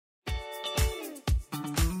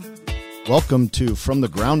Welcome to From the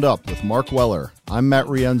Ground Up with Mark Weller. I'm Matt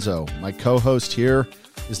Rienzo. My co-host here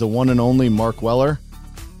is the one and only Mark Weller.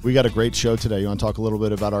 We got a great show today. You want to talk a little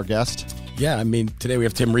bit about our guest? Yeah, I mean, today we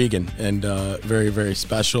have Tim Regan, and very, very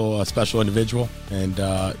special individual. And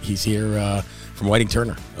he's here from Whiting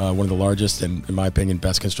Turner, one of the largest and, in my opinion,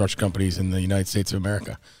 best construction companies in the United States of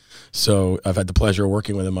America. So I've had the pleasure of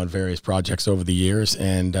working with him on various projects over the years,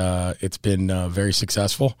 and it's been very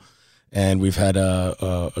successful. And we've had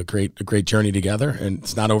a great journey together, and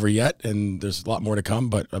it's not over yet, and there's a lot more to come,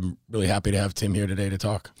 but I'm really happy to have Tim here today to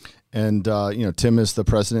talk. And, Tim is the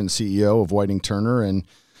president and CEO of Whiting Turner, and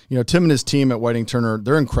Tim and his team at Whiting Turner,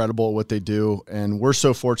 they're incredible at what they do, and we're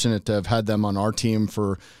so fortunate to have had them on our team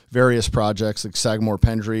for various projects like Sagamore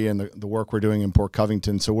Pendry and the work we're doing in Port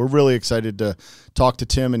Covington. So we're really excited to talk to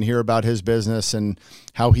Tim and hear about his business and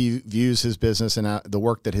how he views his business and the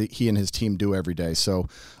work that he and his team do every day. So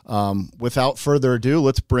without further ado,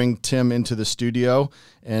 let's bring Tim into the studio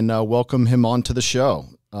and welcome him onto the show.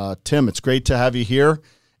 Tim, it's great to have you here,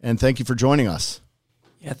 and thank you for joining us.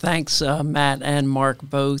 Yeah, thanks, Matt and Mark,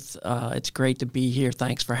 both. It's great to be here.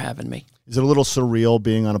 Thanks for having me. Is it a little surreal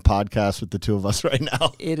being on a podcast with the two of us right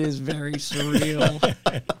now? It is very surreal.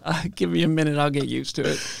 Give me a minute. I'll get used to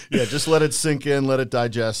it. Yeah, just let it sink in, let it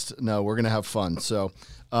digest. No, we're going to have fun. So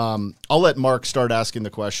I'll let Mark start asking the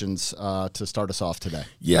questions to start us off today.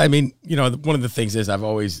 Yeah, I mean, one of the things is I've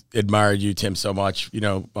always admired you, Tim, so much,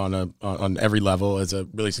 on every level as a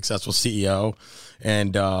really successful CEO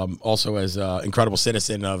and also as an incredible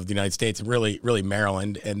citizen of the United States and really, really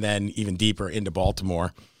Maryland, and then even deeper into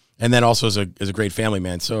Baltimore. And then also as a great family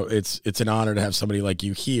man. So it's an honor to have somebody like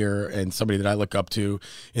you here and somebody that I look up to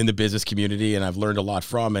in the business community and I've learned a lot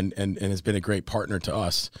from and has been a great partner to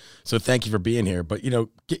us. So thank you for being here. But,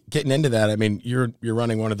 getting into that, I mean, you're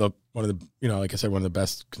running one of the like I said, one of the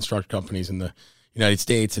best construction companies in the United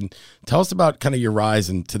States. And tell us about kind of your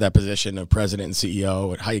rise into that position of president and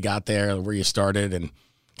CEO and how you got there, where you started, and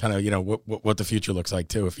kind of, what the future looks like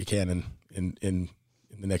too, if you can, in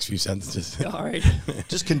the next few sentences. All right.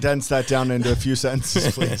 Just condense that down into a few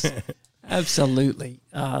sentences, please. Absolutely.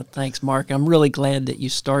 Thanks, Mark. I'm really glad that you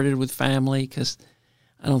started with family, because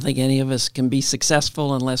I don't think any of us can be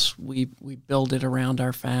successful unless we build it around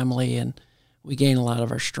our family, and we gain a lot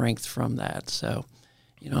of our strength from that. So,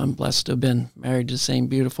 I'm blessed to have been married to the same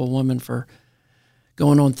beautiful woman for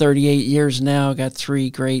going on 38 years now. Got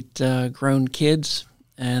 3 great grown kids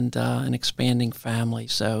and an expanding family.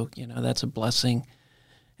 So, that's a blessing.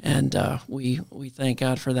 And we thank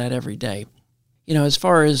God for that every day. As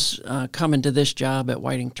far as coming to this job at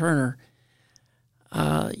Whiting Turner,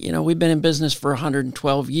 we've been in business for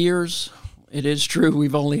 112 years. It is true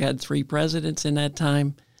we've only had 3 presidents in that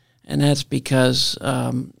time, and that's because,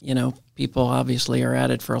 people obviously are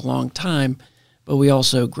at it for a long time, but we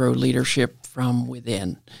also grow leadership from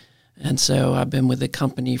within. And so I've been with the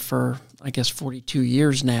company for, 42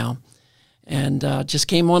 years now. And just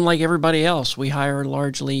came on like everybody else. We hire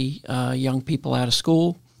largely young people out of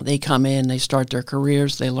school. They come in, they start their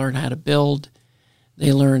careers, they learn how to build,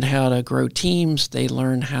 they learn how to grow teams, they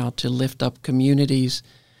learn how to lift up communities,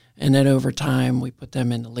 and then over time we put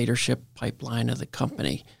them in the leadership pipeline of the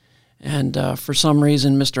company. And for some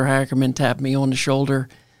reason, Mr. Hackerman tapped me on the shoulder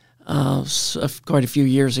quite a few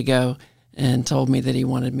years ago and told me that he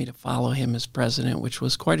wanted me to follow him as president, which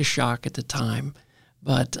was quite a shock at the time.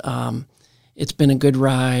 But it's been a good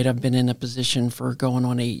ride. I've been in a position for going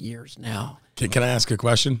on 8 years now. Can I ask a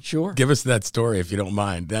question? Sure. Give us that story if you don't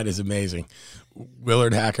mind. That is amazing.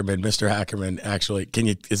 Willard Hackerman, Mr. Hackerman, actually,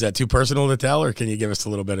 is that too personal to tell, or can you give us a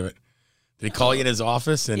little bit of it? Did he call you in his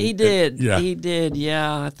office? He did. He did.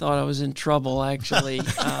 Yeah, I thought I was in trouble, actually.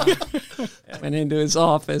 Went into his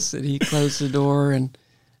office, and he closed the door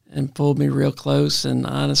and pulled me real close. And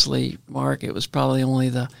honestly, Mark, it was probably only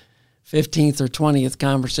the 15th or 20th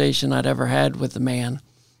conversation I'd ever had with the man.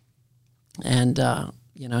 And,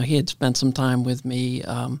 he had spent some time with me,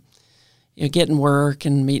 getting work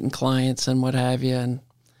and meeting clients and what have you. And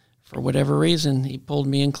for whatever reason, he pulled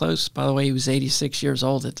me in close. By the way, he was 86 years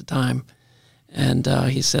old at the time. And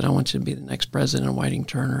he said, I want you to be the next president of Whiting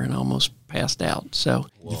Turner, and I almost passed out. So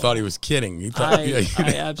you thought he was kidding. You thought,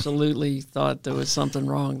 I absolutely thought there was something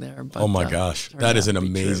wrong there. But, oh, my gosh. That is an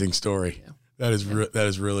amazing story. Yeah. That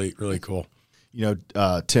is really, really cool.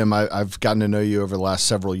 Tim, I've gotten to know you over the last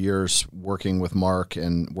several years working with Mark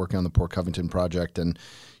and working on the Port Covington project. And,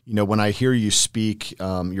 when I hear you speak,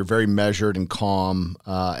 you're very measured and calm.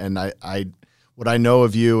 And what I know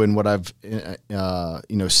of you and what I've,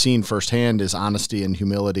 seen firsthand is honesty and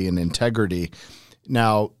humility and integrity.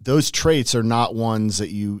 Now, those traits are not ones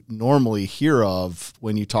that you normally hear of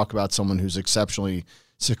when you talk about someone who's exceptionally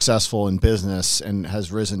successful in business and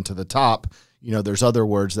has risen to the top, you know, there's other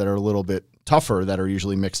words that are a little bit tougher that are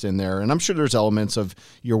usually mixed in there. And I'm sure there's elements of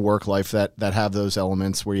your work life that have those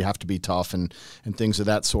elements where you have to be tough and things of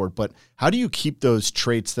that sort. But how do you keep those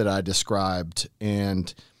traits that I described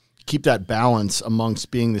and keep that balance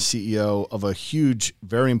amongst being the CEO of a huge,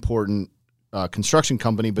 very important construction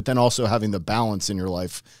company, but then also having the balance in your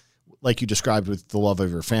life, like you described with the love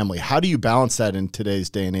of your family? How do you balance that in today's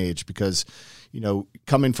day and age? Because, you know,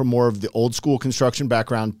 coming from more of the old school construction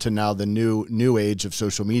background to now the new age of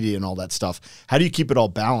social media and all that stuff, how do you keep it all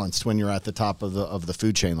balanced when you're at the top of the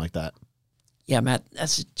food chain like that? Yeah, Matt,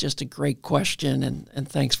 that's just a great question, and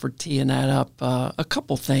thanks for teeing that up. A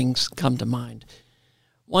couple things come to mind.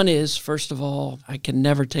 One is, first of all, I can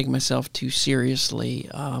never take myself too seriously.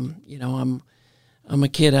 You know, I'm a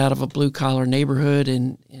kid out of a blue-collar neighborhood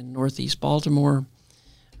in Northeast Baltimore.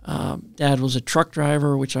 Dad was a truck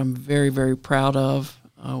driver, which I'm very, very proud of.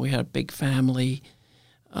 We had a big family.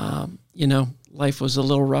 You know, life was a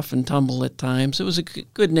little rough and tumble at times. It was a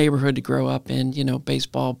good neighborhood to grow up in, you know,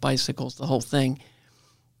 baseball, bicycles, the whole thing.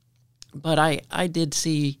 But I did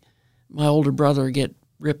see my older brother get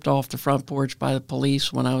ripped off the front porch by the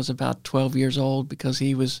police when I was about 12 years old because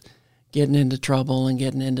he was getting into trouble and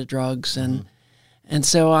getting into drugs. And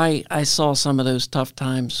so I saw some of those tough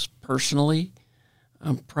times personally.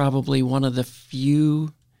 I'm probably one of the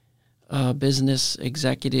few business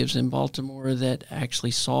executives in Baltimore that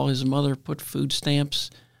actually saw his mother put food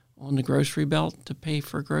stamps on the grocery belt to pay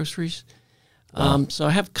for groceries. Wow. So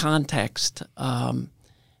I have context.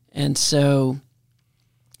 And so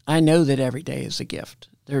I know that every day is a gift.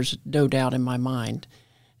 There's no doubt in my mind.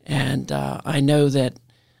 And I know that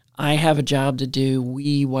I have a job to do.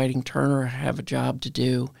 We, Whiting Turner, have a job to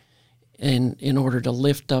do in order to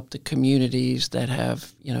lift up the communities that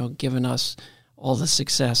have, you know, given us all the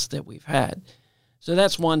success that we've had. So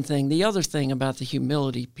that's one thing. The other thing about the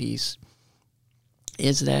humility piece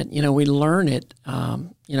is that, you know, we learn it,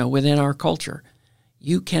 you know, within our culture.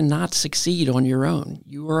 You cannot succeed on your own.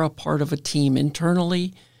 You are a part of a team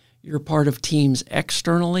internally. You're a part of teams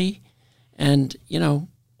externally. And, you know,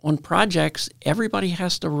 on projects, everybody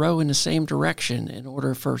has to row in the same direction in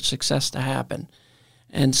order for success to happen.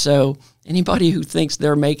 And so anybody who thinks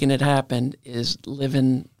they're making it happen is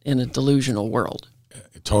living in a delusional world.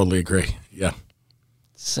 I totally agree. Yeah.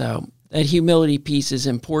 So that humility piece is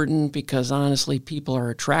important because honestly, people are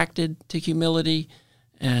attracted to humility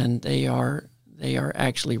and they are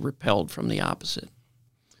actually repelled from the opposite.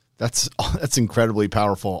 That's incredibly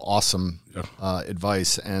powerful, awesome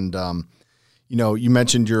advice. And, you know, you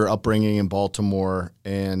mentioned your upbringing in Baltimore,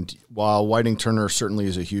 and while Whiting Turner certainly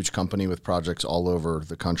is a huge company with projects all over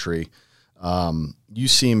the country, you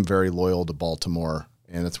seem very loyal to Baltimore,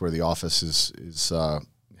 and that's where the office is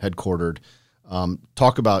headquartered.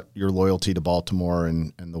 Talk about your loyalty to Baltimore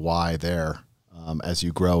and the why there as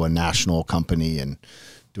you grow a national company and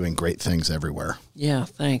doing great things everywhere. Yeah,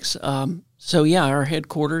 thanks. So, yeah, our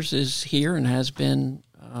headquarters is here and has been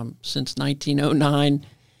since 1909.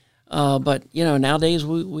 But, you know, nowadays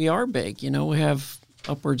we are big. You know, we have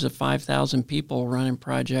upwards of 5,000 people running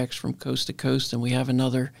projects from coast to coast, and we have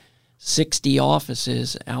another 60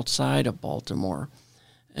 offices outside of Baltimore.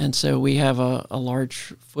 And so we have a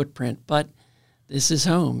large footprint. But this is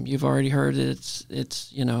home. You've already heard that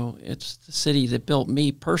it's you know, it's the city that built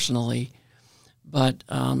me personally, but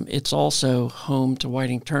it's also home to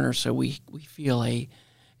Whiting Turner. So we feel a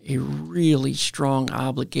really strong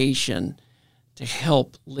obligation to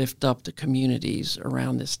help lift up the communities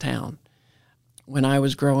around this town. When I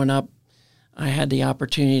was growing up, I had the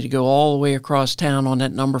opportunity to go all the way across town on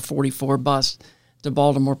that number 44 bus to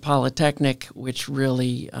Baltimore Polytechnic, which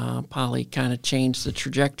really, Poly kind of changed the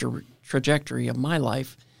trajectory of my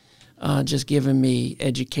life, just giving me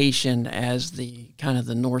education as the kind of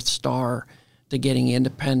the North Star to getting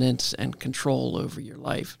independence and control over your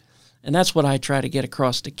life. And that's what I try to get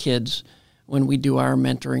across to kids when we do our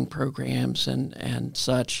mentoring programs and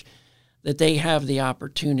such, that they have the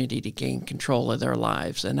opportunity to gain control of their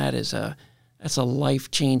lives. And that's a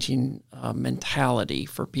life-changing mentality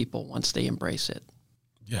for people once they embrace it.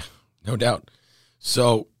 Yeah, no doubt.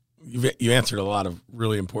 So you answered a lot of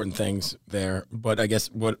really important things there, but I guess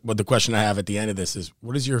what the question I have at the end of this is,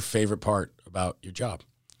 what is your favorite part about your job?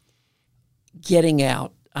 Getting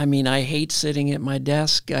out. I mean, I hate sitting at my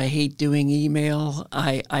desk. I hate doing email.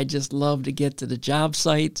 I just love to get to the job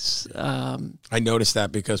sites. I noticed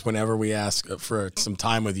that because whenever we ask for some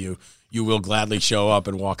time with you, you will gladly show up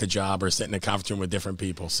and walk a job or sit in a conference room with different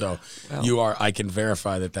people. So I can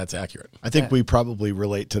verify that that's accurate. I think we probably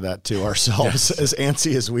relate to that too ourselves, as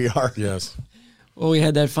antsy as we are. Yes. Well, we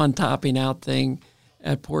had that fun topping out thing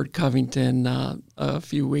at Port Covington a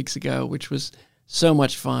few weeks ago, which was so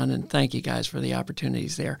much fun. And thank you guys for the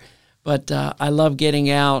opportunities there. But I love getting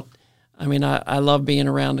out. I mean, I love being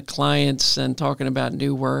around the clients and talking about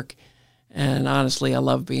new work. And honestly, I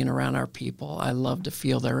love being around our people. I love to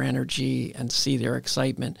feel their energy and see their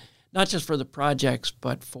excitement, not just for the projects,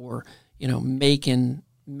 but for,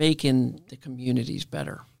 making the communities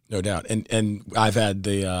better. No doubt. And I've had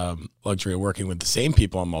the luxury of working with the same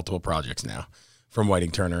people on multiple projects now from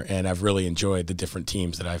Whiting Turner, and I've really enjoyed the different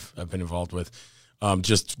teams that I've been involved with.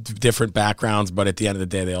 Just different backgrounds, but at the end of the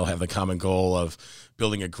day, they all have the common goal of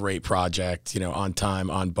building a great project, on time,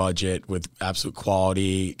 on budget, with absolute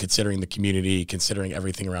quality, considering the community, considering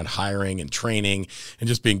everything around hiring and training, and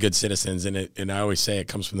just being good citizens. And I always say it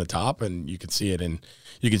comes from the top, and you can see it in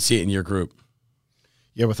your group.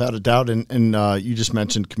 Yeah, without a doubt. And you just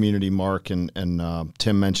mentioned community, Mark, and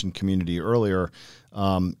Tim mentioned community earlier.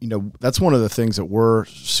 That's one of the things that we're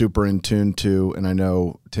super in tune to, and I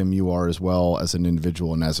know, Tim, you are as well as an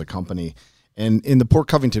individual and as a company. And in the Port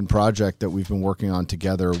Covington project that we've been working on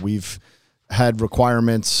together, we've had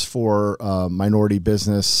requirements for minority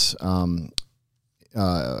business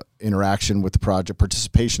interaction with the project,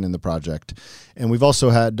 participation in the project. And we've also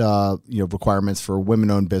had requirements for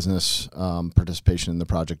women-owned business participation in the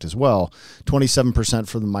project as well. 27%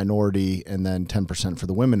 for the minority and then 10% for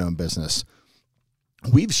the women-owned business.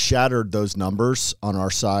 We've shattered those numbers on our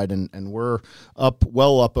side, and we're up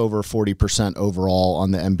over 40% overall on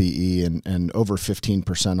the MBE and over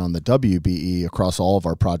 15% on the WBE across all of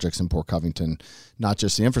our projects in Port Covington, not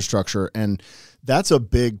just the infrastructure. And that's a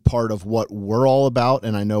big part of what we're all about,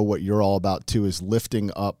 and I know what you're all about too, is lifting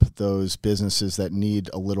up those businesses that need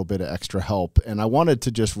a little bit of extra help. And I wanted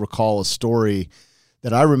to just recall a story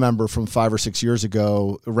that I remember from 5 or 6 years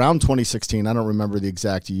ago, around 2016. I don't remember the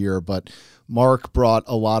exact year, but Mark brought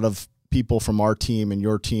a lot of people from our team and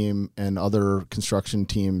your team and other construction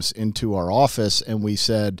teams into our office, and we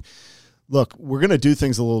said, look, we're going to do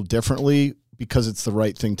things a little differently because it's the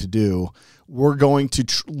right thing to do. We're going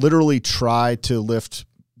to literally try to lift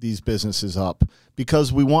these businesses up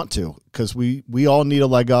because we want to, because we all need a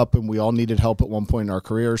leg up, and we all needed help at one point in our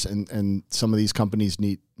careers, and some of these companies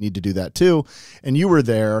need to do that too. And you were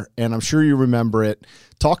there, and I'm sure you remember it.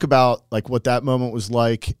 Talk about like what that moment was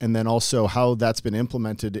like, and then also how that's been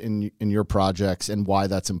implemented in your projects and why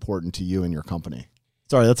that's important to you and your company.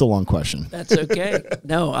 Sorry, that's a long question. That's okay.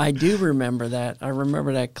 No, I do remember that. I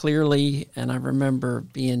remember that clearly, and I remember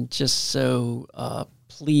being just so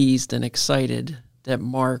pleased and excited that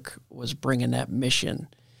Mark was bringing that mission,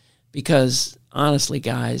 because honestly,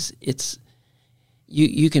 guys, it's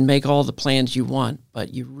you can make all the plans you want,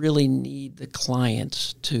 but you really need the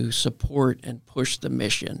clients to support and push the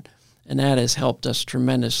mission, and that has helped us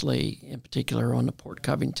tremendously, in particular on the Port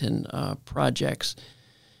Covington projects,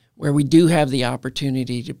 where we do have the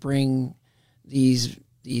opportunity to bring these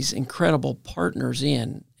incredible partners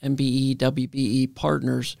in, MBE, WBE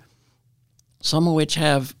partners, some of which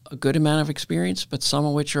have a good amount of experience, but some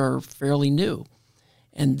of which are fairly new.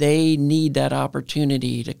 And they need that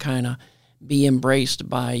opportunity to kind of be embraced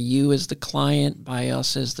by you as the client, by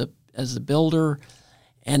us as the builder,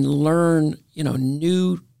 and learn,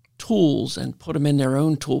 new tools and put them in their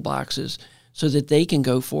own toolboxes so that they can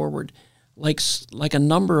go forward. Like a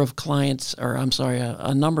number of clients,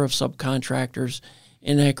 a number of subcontractors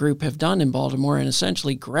in that group have done in Baltimore, and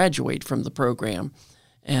essentially graduate from the program.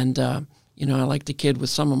 And I like to kid with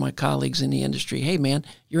some of my colleagues in the industry, hey, man,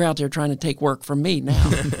 you're out there trying to take work from me now.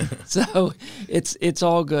 So it's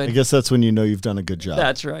all good. I guess that's when you know you've done a good job.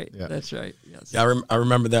 That's right. Yeah. That's right. Yes. Yeah, I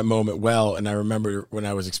remember that moment well, and I remember when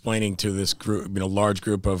I was explaining to this group, large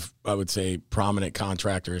group of, I would say, prominent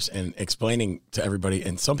contractors, and explaining to everybody,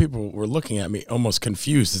 and some people were looking at me almost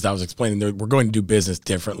confused as I was explaining, we're going to do business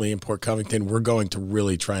differently in Port Covington. We're going to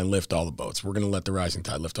really try and lift all the boats. We're going to let the rising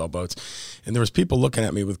tide lift all boats. And there was people looking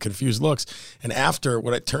at me with confused looks. And after,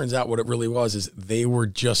 what it turns out what it really was is they were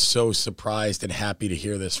just so surprised and happy to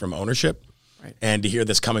hear this from ownership. Right. And to hear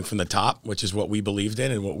this coming from the top, which is what we believed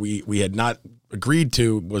in, and what we had not agreed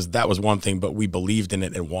to was one thing, but we believed in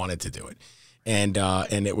it and wanted to do it. And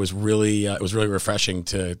it was really refreshing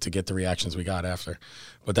to get the reactions we got after.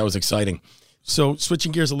 But that was exciting. So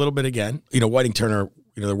switching gears a little bit again, Whiting Turner,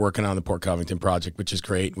 they're working on the Port Covington project, which is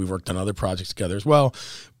great. We've worked on other projects together as well.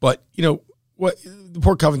 But, what the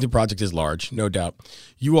Port Covington project is large, no doubt.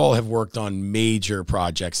 You all have worked on major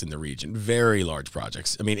projects in the region, very large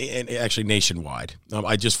projects. I mean, and actually nationwide.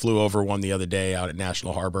 I just flew over one the other day out at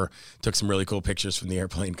National Harbor, took some really cool pictures from the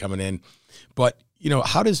airplane coming in. But,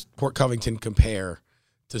 how does Port Covington compare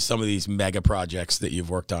to some of these mega projects that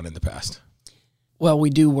you've worked on in the past? Well,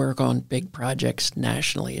 we do work on big projects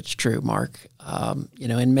nationally. It's true, Mark.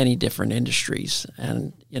 In many different industries,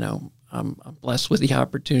 and I'm blessed with the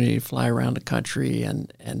opportunity to fly around the country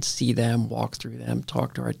and see them, walk through them,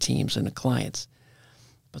 talk to our teams and the clients.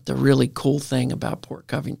 But the really cool thing about Port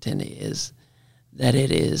Covington is that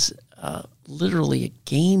it is literally a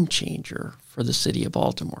game changer for the city of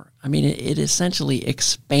Baltimore. I mean, it essentially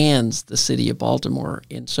expands the city of Baltimore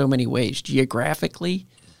in so many ways, geographically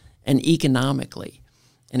and economically.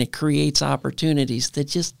 And it creates opportunities that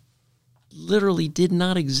just literally did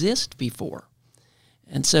not exist before.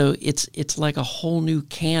 And so it's like a whole new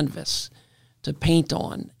canvas to paint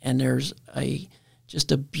on. And there's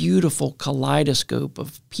just a beautiful kaleidoscope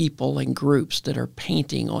of people and groups that are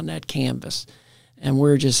painting on that canvas. And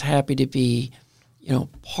we're just happy to be,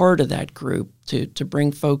 part of that group to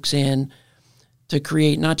bring folks in to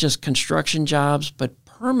create not just construction jobs, but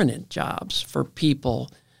permanent jobs for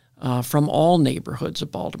people from all neighborhoods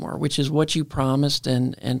of Baltimore, which is what you promised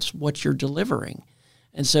and what you're delivering.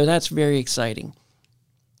 And so that's very exciting.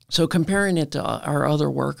 So comparing it to our other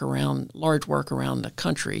large work around the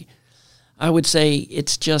country, I would say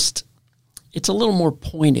it's a little more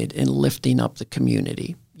pointed in lifting up the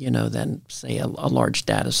community, than, say, a large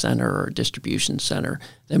data center or a distribution center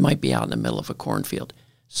that might be out in the middle of a cornfield.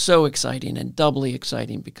 So exciting, and doubly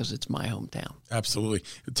exciting because it's my hometown. Absolutely.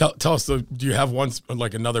 Tell us, do you have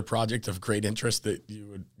another project of great interest that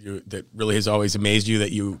that really has always amazed you,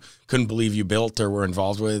 that you couldn't believe you built or were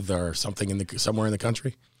involved with, or something somewhere in the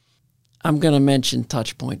country? I'm going to mention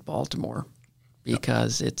Touchpoint Baltimore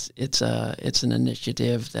because it's an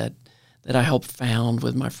initiative that I helped found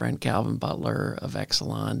with my friend Calvin Butler of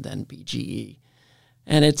Exelon, then BGE,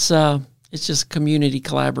 and it's just a community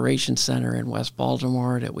collaboration center in West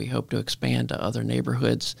Baltimore that we hope to expand to other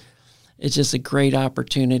neighborhoods. It's just a great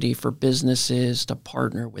opportunity for businesses to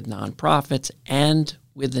partner with nonprofits and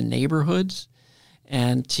with the neighborhoods,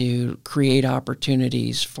 and to create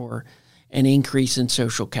opportunities for an increase in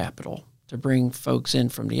social capital, to bring folks in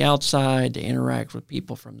from the outside, to interact with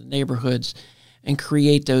people from the neighborhoods, and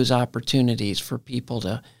create those opportunities for people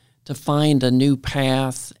to find a new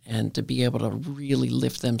path and to be able to really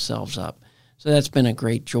lift themselves up. So that's been a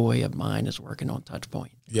great joy of mine, is working on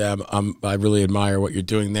Touchpoint. Yeah, I really admire what you're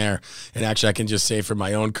doing there. And actually, I can just say from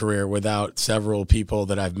my own career, without several people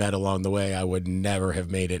that I've met along the way, I would never have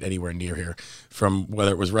made it anywhere near here, from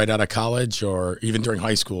whether it was right out of college or even during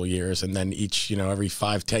high school years. And then every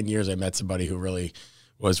 5-10 years, I met somebody who really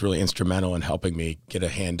was really instrumental in helping me get a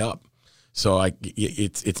hand up. So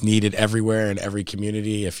it's needed everywhere in every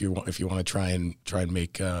community if you want to try and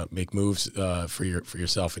make moves for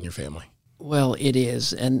yourself and your family. Well, it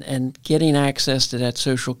is, and getting access to that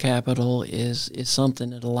social capital is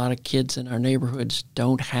something that a lot of kids in our neighborhoods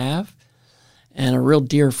don't have. And a real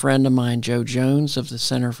dear friend of mine, Joe Jones of the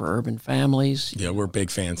Center for Urban Families. Yeah, we're big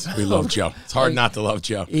fans. We love Joe. It's hard not to love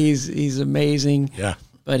Joe. He's amazing. Yeah,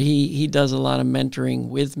 but he does a lot of mentoring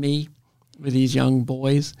with me, with these young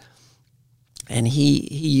boys. And he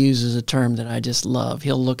uses a term that I just love.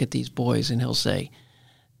 He'll look at these boys and he'll say,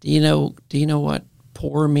 do you know what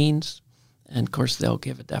poor means? And of course they'll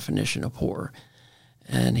give a definition of poor.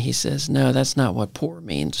 And he says, no, that's not what poor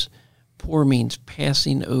means. Poor means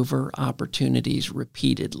passing over opportunities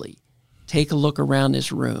repeatedly. Take a look around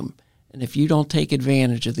this room, and if you don't take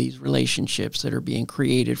advantage of these relationships that are being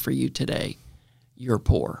created for you today, you're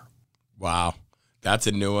poor. Wow. That's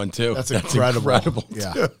a new one too. That's incredible.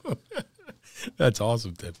 Yeah. Too. That's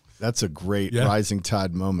awesome, Tim. That's a great rising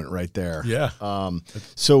tide moment right there. Yeah.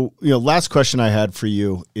 So, last question I had for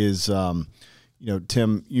you is,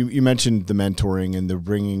 Tim, you mentioned the mentoring and the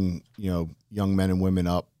bringing, young men and women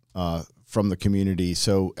up from the community.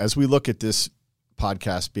 So as we look at this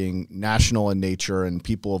podcast being national in nature and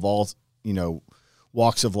people of all,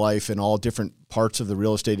 walks of life and all different parts of the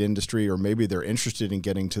real estate industry, or maybe they're interested in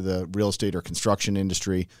getting to the real estate or construction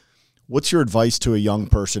industry, what's your advice to a young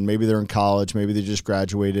person? Maybe they're in college, maybe they just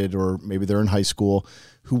graduated, or maybe they're in high school,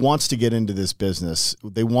 who wants to get into this business.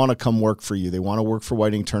 They want to come work for you. They want to work for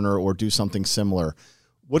Whiting Turner or do something similar.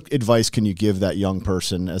 What advice can you give that young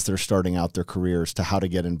person as they're starting out their careers to how to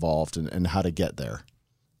get involved and how to get there?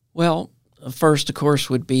 Well, first, of course,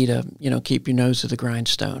 would be to, keep your nose to the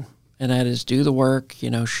grindstone. And that is do the work,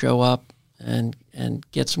 show up and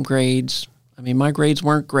get some grades. I mean, my grades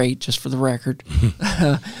weren't great, just for the record.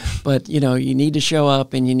 But, you need to show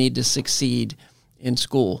up and you need to succeed in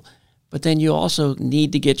school. But then you also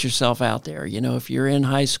need to get yourself out there. If you're in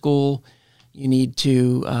high school, you need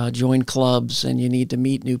to join clubs and you need to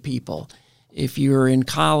meet new people. If you're in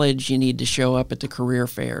college, you need to show up at the career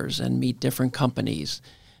fairs and meet different companies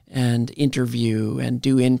and interview and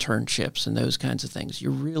do internships and those kinds of things.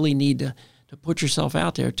 You really need to put yourself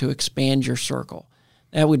out there to expand your circle.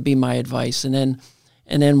 That would be my advice. And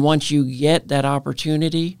then once you get that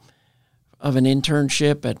opportunity of an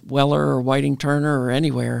internship at Weller or Whiting Turner or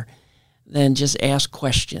anywhere, then just ask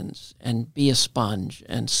questions and be a sponge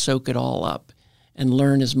and soak it all up and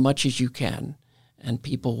learn as much as you can. And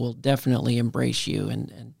people will definitely embrace you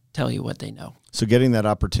and tell you what they know. So getting that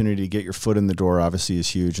opportunity to get your foot in the door obviously is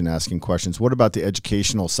huge, and asking questions. What about the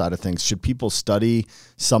educational side of things? Should people study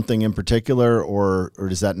something in particular, or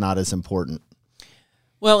is that not as important?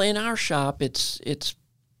 Well, in our shop, it's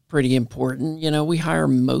pretty important. You know, we hire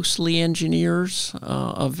mostly engineers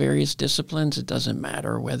of various disciplines. It doesn't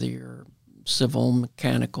matter whether you're civil,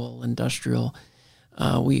 mechanical, industrial.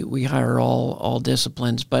 We hire all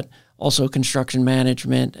disciplines, but also construction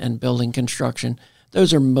management and building construction.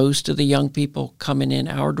 Those are most of the young people coming in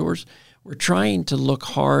our doors. We're trying to look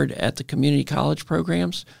hard at the community college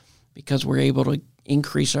programs because we're able to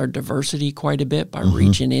increase our diversity quite a bit by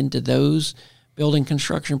reaching into those building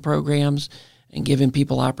construction programs and giving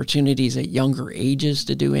people opportunities at younger ages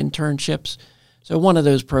to do internships. So one of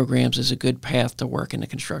those programs is a good path to work in the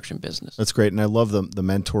construction business. That's great. And I love the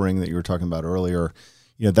mentoring that you were talking about earlier.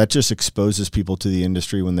 You know, that just exposes people to the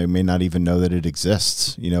industry when they may not even know that it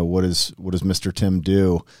exists. You know, what does Mr. Tim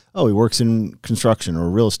do? Oh, he works in construction or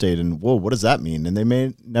real estate, and whoa, what does that mean? And they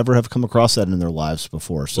may never have come across that in their lives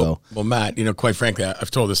before. So, well, Matt, you know, quite frankly,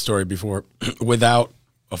 I've told this story before. Without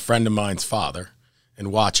a friend of mine's father and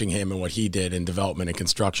watching him and what he did in development and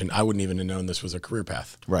construction, I wouldn't even have known this was a career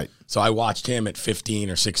path. Right. So I watched him at 15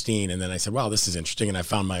 or 16, and then I said, wow, this is interesting. And I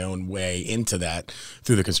found my own way into that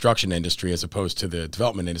through the construction industry as opposed to the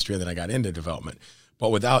development industry. And then I got into development. But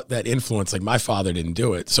without that influence, like my father didn't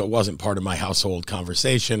do it. So it wasn't part of my household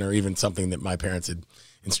conversation or even something that my parents had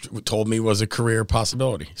told me was a career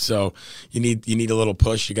possibility. So you need a little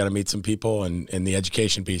push. You got to meet some people, and the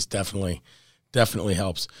education piece definitely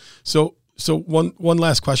helps. So one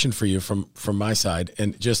last question for you from my side,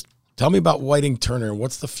 and just tell me about Whiting Turner.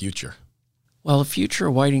 What's the future? Well, the future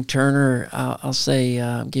of Whiting Turner, I'll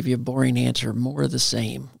say, give you a boring answer, more of the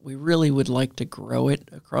same. We really would like to grow it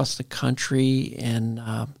across the country, and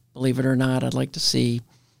believe it or not, I'd like to see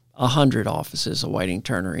 100 offices of Whiting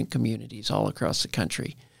Turner in communities all across the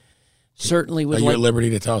country. Certainly would. Are you at liberty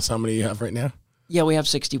to tell us how many you have right now? Yeah, we have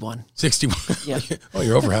 61. 61? Yeah. Oh,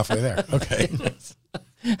 you're over halfway there. Okay.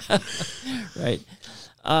 Right.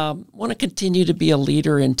 Want to continue to be a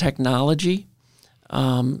leader in technology.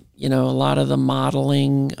 You know, a lot of the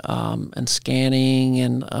modeling and scanning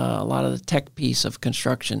and a lot of the tech piece of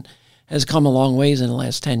construction has come a long ways in the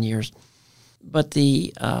last 10 years. But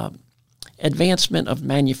the advancement of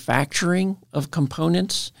manufacturing of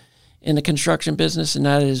components in the construction business, and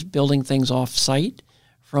that is building things off-site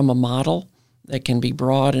from a model that can be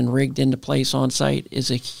brought and rigged into place on-site, is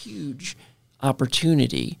a huge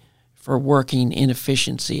opportunity for working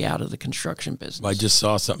inefficiency out of the construction business. I just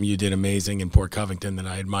saw something you did amazing in Port Covington that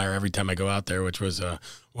I admire every time I go out there, which was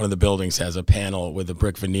one of the buildings has a panel with a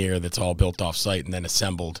brick veneer that's all built off-site and then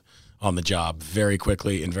assembled on the job very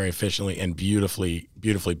quickly and very efficiently and beautifully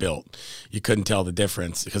built. You couldn't tell the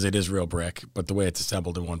difference because it is real brick, but the way it's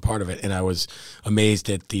assembled in one part of it. And I was amazed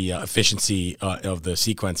at the efficiency of the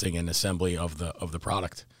sequencing and assembly of the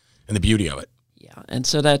product and the beauty of it. Yeah, and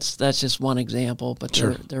so that's just one example, but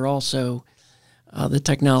Sure. there are also the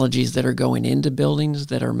technologies that are going into buildings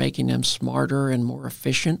that are making them smarter and more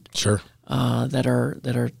efficient. Sure. That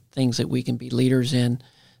are things that we can be leaders in.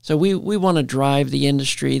 So we want to drive the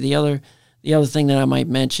industry. The other thing that I might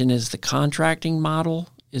mention is the contracting model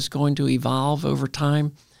is going to evolve over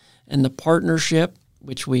time, and the partnership,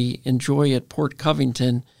 which we enjoy at Port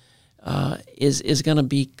Covington, is going to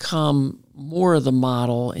become more of the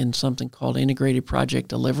model in something called integrated project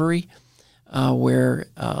delivery, where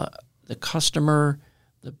the customer,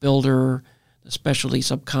 the builder, the specialty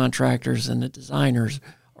subcontractors, and the designers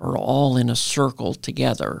are all in a circle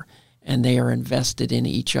together, and they are invested in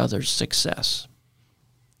each other's success.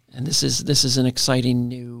 And this is an exciting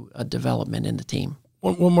new development in the team.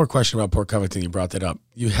 One more question about Port Covington. You brought that up.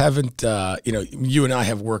 You haven't, you and I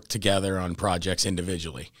have worked together on projects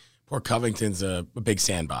individually. Port Covington's a big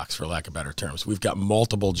sandbox, for lack of better terms. We've got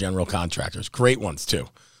multiple general contractors, great ones too,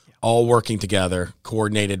 all working together,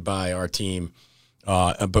 coordinated by our team,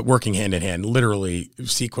 but working hand in hand, literally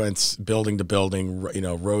sequence building to building,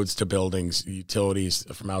 roads to buildings, utilities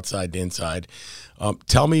from outside to inside.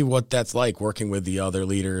 Tell me what that's like working with the other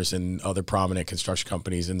leaders and other prominent construction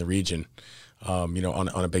companies in the region, on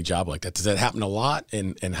a big job like that. Does that happen a lot?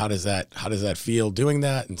 And how does that feel doing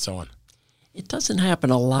that and so on? It doesn't happen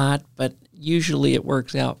a lot, but usually it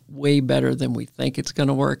works out way better than we think it's going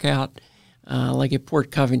to work out. Like at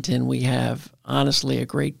Port Covington, we have honestly a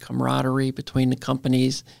great camaraderie between the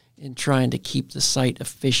companies in trying to keep the site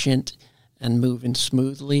efficient and moving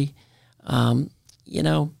smoothly.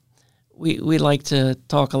 We like to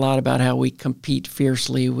talk a lot about how we compete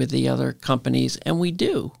fiercely with the other companies, and we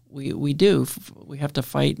do. We do. We have to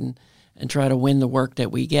fight and try to win the work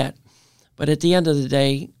that we get. But at the end of the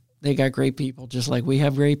day, they got great people, just like we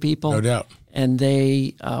have great people. No doubt. And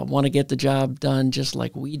they want to get the job done just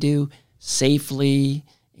like we do, safely,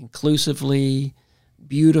 inclusively,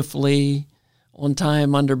 beautifully, on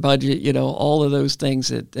time, under budget, all of those things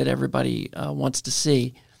that everybody wants to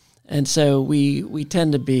see. And so we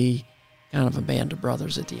tend to be kind of a band of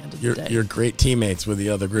brothers at the end of the day. You're great teammates with the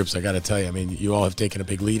other groups, I got to tell you. I mean, you all have taken a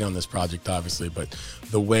big lead on this project, obviously, but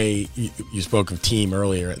the way you spoke of team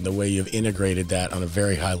earlier and the way you've integrated that on a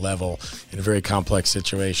very high level in a very complex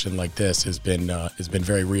situation like this has been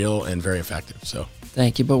very real and very effective. So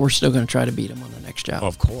thank you, but we're still going to try to beat them on the next job.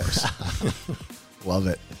 Of course. Love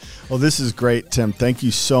it. Well, this is great, Tim. Thank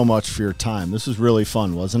you so much for your time. This was really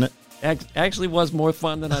fun, wasn't it? Actually was more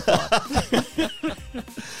fun than I thought.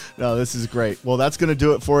 No, this is great. Well, that's going to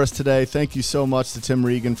do it for us today. Thank you so much to Tim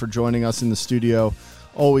Regan for joining us in the studio.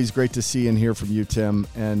 Always great to see and hear from you, Tim.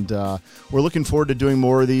 And we're looking forward to doing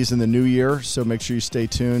more of these in the new year, so make sure you stay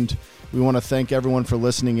tuned. We want to thank everyone for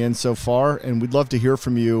listening in so far, and we'd love to hear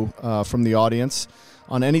from you, from the audience,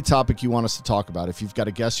 on any topic you want us to talk about. If you've got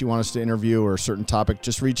a guest you want us to interview or a certain topic,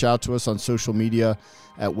 just reach out to us on social media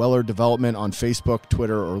at Weller Development on Facebook,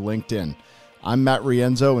 Twitter, or LinkedIn. I'm Matt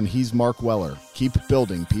Rienzo, and he's Mark Weller. Keep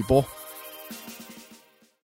building, people.